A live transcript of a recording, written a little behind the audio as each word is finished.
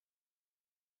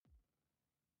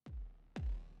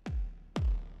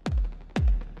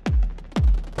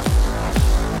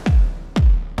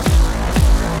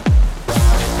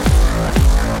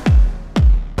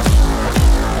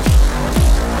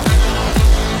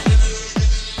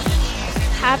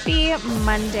Happy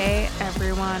Monday,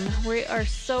 everyone. We are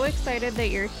so excited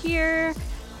that you're here,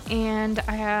 and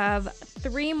I have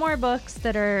 3 more books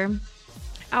that are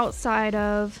outside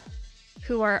of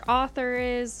who our author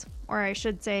is, or I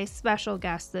should say special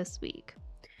guest this week.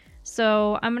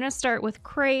 So I'm going to start with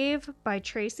Crave by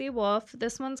Tracy Wolff.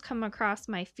 This one's come across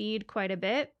my feed quite a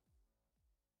bit.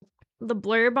 The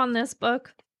blurb on this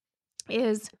book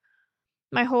is,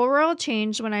 "My whole world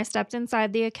changed when I stepped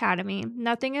inside the academy.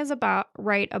 Nothing is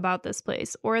right about this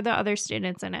place or the other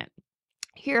students in it.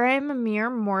 Here I am, a mere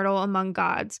mortal among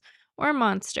gods or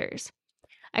monsters.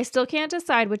 I still can't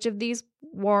decide which of these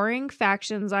warring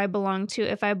factions I belong to,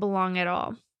 if I belong at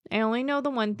all. I only know the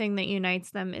one thing that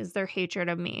unites them is their hatred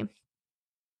of me."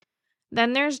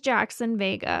 Then there's Jackson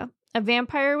Vega, a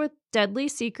vampire with deadly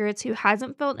secrets who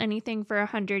hasn't felt anything for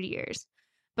 100 years.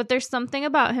 But there's something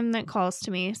about him that calls to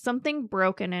me, something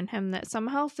broken in him that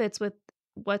somehow fits with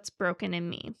what's broken in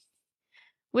me.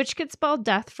 Which could spell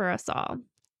death for us all,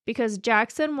 because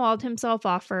Jackson walled himself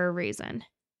off for a reason.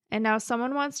 And now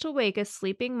someone wants to wake a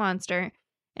sleeping monster,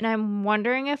 and I'm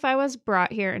wondering if I was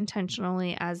brought here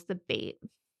intentionally as the bait.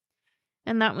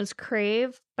 And that was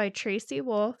Crave by Tracy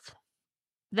Wolff.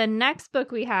 The next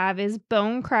book we have is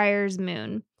Bonecryer's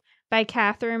Moon by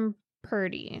Catherine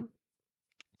Purdy.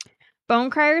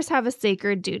 Bonecriers have a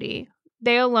sacred duty.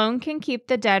 They alone can keep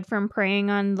the dead from preying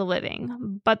on the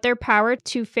living, but their power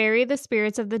to ferry the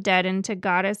spirits of the dead into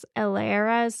goddess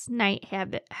Elera's night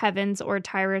heavens or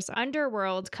Tyrus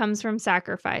underworld comes from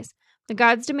sacrifice. The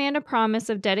gods demand a promise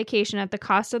of dedication at the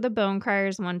cost of the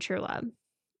Bonecryer's one true love.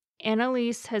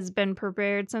 Annalise has been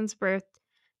prepared since birth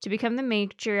to become the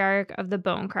matriarch of the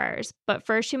Bonecryers, but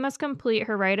first she must complete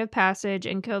her rite of passage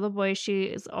and kill the boy she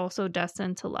is also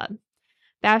destined to love.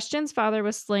 Bastion's father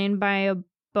was slain by a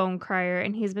Bonecryer,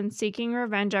 and he's been seeking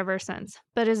revenge ever since,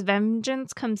 but his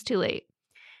vengeance comes too late.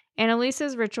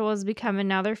 Annalise's ritual has become, and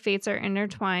now their fates are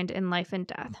intertwined in life and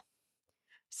death.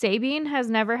 Sabine has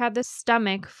never had the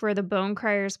stomach for the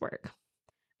Bonecryer's work,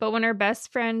 but when her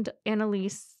best friend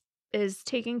Annalise is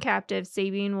taken captive,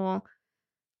 Sabine will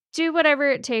do whatever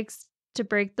it takes to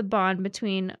break the bond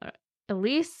between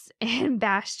Elise and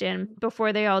Bastion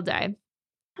before they all die.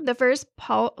 The first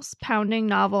pulse-pounding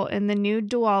novel in the new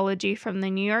duology from the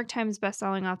New York Times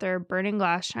bestselling author Burning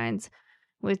Glass shines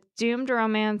with doomed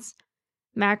romance,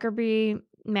 macabre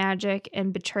magic,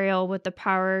 and betrayal with the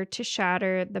power to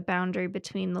shatter the boundary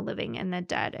between the living and the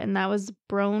dead. And that was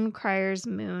Bonecryer's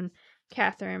Moon,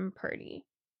 Catherine Purdy.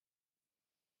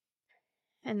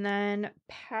 And then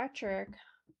Patrick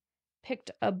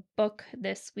picked a book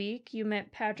this week. You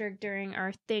met Patrick during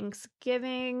our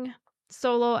Thanksgiving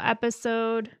solo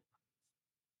episode,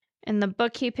 and the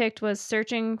book he picked was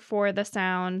Searching for the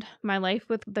Sound, My Life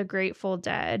with the Grateful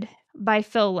Dead by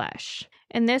Phil Lesh.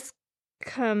 In this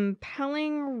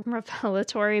compelling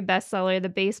revelatory bestseller, the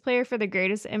bass player for the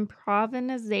greatest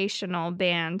improvisational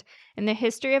band in the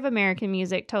history of American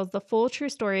music tells the full true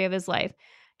story of his life,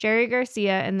 Jerry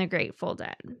Garcia and the Grateful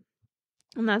Dead.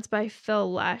 And that's by Phil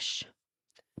Lesh.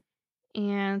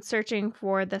 And Searching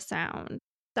for the Sound.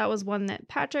 That was one that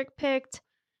Patrick picked.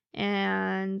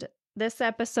 And this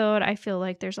episode, I feel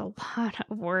like there's a lot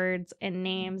of words and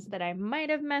names that I might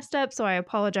have messed up, so I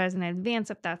apologize in advance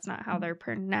if that's not how they're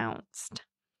pronounced.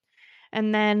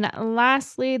 And then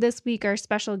lastly, this week, our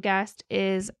special guest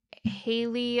is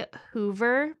Haley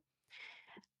Hoover.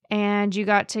 And you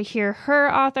got to hear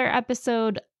her author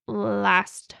episode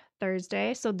last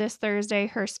Thursday. So this Thursday,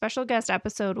 her special guest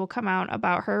episode will come out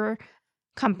about her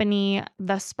company,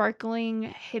 The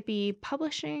Sparkling Hippie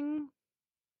Publishing.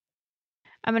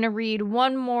 I'm going to read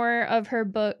one more of her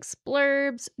book's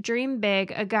blurbs. Dream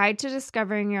Big, a guide to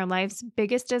discovering your life's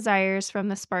biggest desires from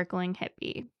the Sparkling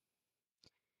Hippie.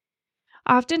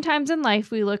 Oftentimes in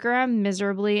life, we look around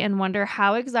miserably and wonder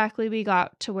how exactly we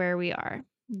got to where we are.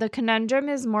 The conundrum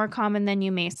is more common than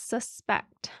you may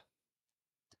suspect.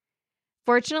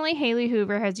 Fortunately, Haley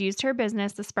Hoover has used her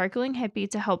business, The Sparkling Hippie,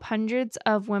 to help hundreds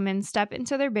of women step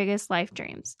into their biggest life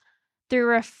dreams. Through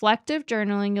reflective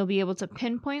journaling, you'll be able to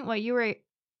pinpoint what you were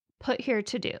put here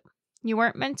to do. You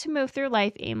weren't meant to move through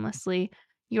life aimlessly.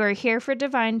 You are here for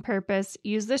divine purpose.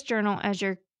 Use this journal as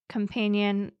your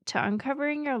companion to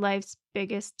uncovering your life's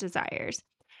biggest desires.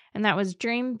 And that was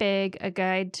Dream Big, a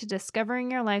guide to discovering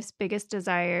your life's biggest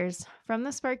desires from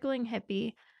The Sparkling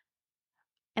Hippie.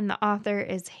 And the author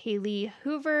is Haley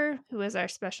Hoover, who is our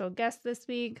special guest this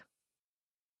week.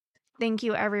 Thank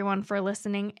you, everyone, for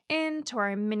listening in to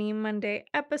our mini Monday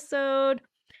episode.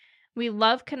 We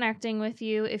love connecting with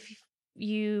you. If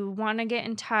you want to get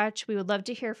in touch, we would love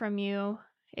to hear from you.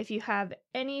 If you have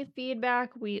any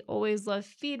feedback, we always love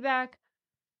feedback.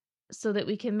 so that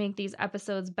we can make these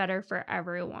episodes better for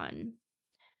everyone.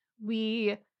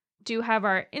 We do have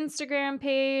our Instagram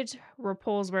page,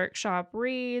 RuPaul's Workshop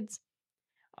Reads,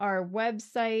 our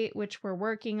website, which we're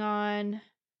working on,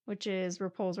 which is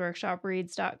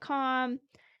RuPaul'sWorkshopReads.com.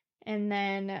 And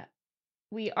then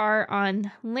we are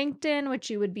on LinkedIn, which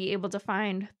you would be able to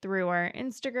find through our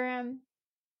Instagram.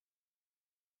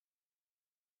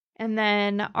 And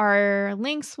then our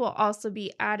links will also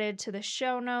be added to the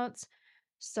show notes.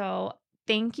 So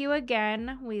thank you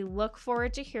again. We look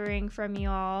forward to hearing from you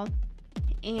all.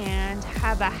 And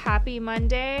have a happy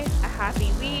Monday, a happy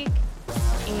week,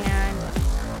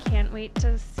 and can't wait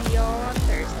to see y'all on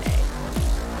Thursday.